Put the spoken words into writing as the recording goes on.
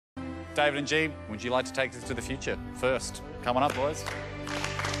David and G, would you like to take this to the future first? Come on up, boys.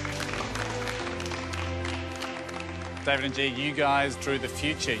 David and G, you guys drew the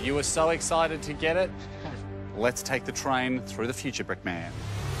future. You were so excited to get it. Let's take the train through the future, Brickman.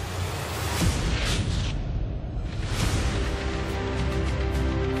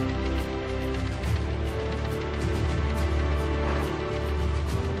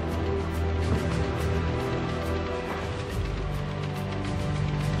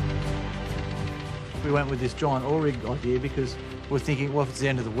 We went with this giant oil rig idea because we're thinking, well, if it's the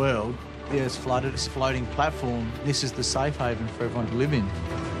end of the world, the Earth's flooded, it's a floating platform. This is the safe haven for everyone to live in.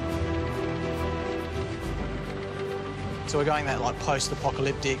 So we're going that like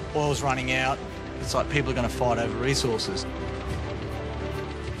post-apocalyptic, oil's running out. It's like people are going to fight over resources.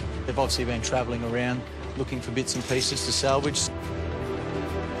 They've obviously been travelling around looking for bits and pieces to salvage.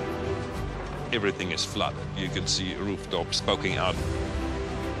 Everything is flooded. You can see rooftops poking out.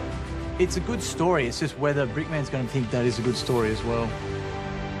 It's a good story. It's just whether Brickman's going to think that is a good story as well.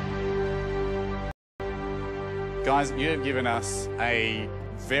 Guys, you have given us a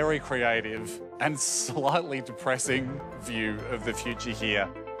very creative and slightly depressing view of the future here.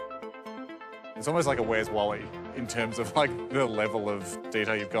 It's almost like a Where's Wally in terms of like the level of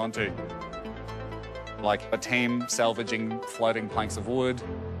detail you've gone to. Like a team salvaging floating planks of wood,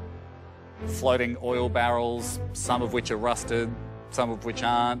 floating oil barrels, some of which are rusted, some of which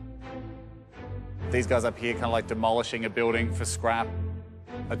aren't. These guys up here kind of like demolishing a building for scrap.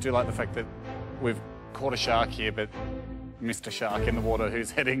 I do like the fact that we've caught a shark here, but missed a shark in the water who's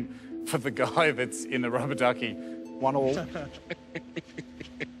heading for the guy that's in the rubber ducky. 1-1.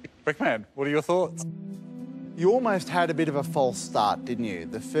 Brickman, what are your thoughts? You almost had a bit of a false start, didn't you?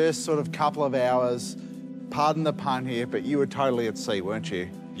 The first sort of couple of hours, pardon the pun here, but you were totally at sea, weren't you?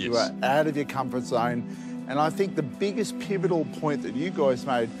 Yes. You were out of your comfort zone. And I think the biggest pivotal point that you guys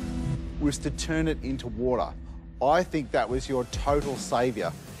made was to turn it into water. I think that was your total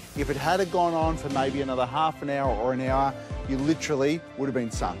saviour. If it had gone on for maybe another half an hour or an hour, you literally would have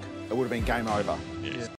been sunk. It would have been game over. Yes.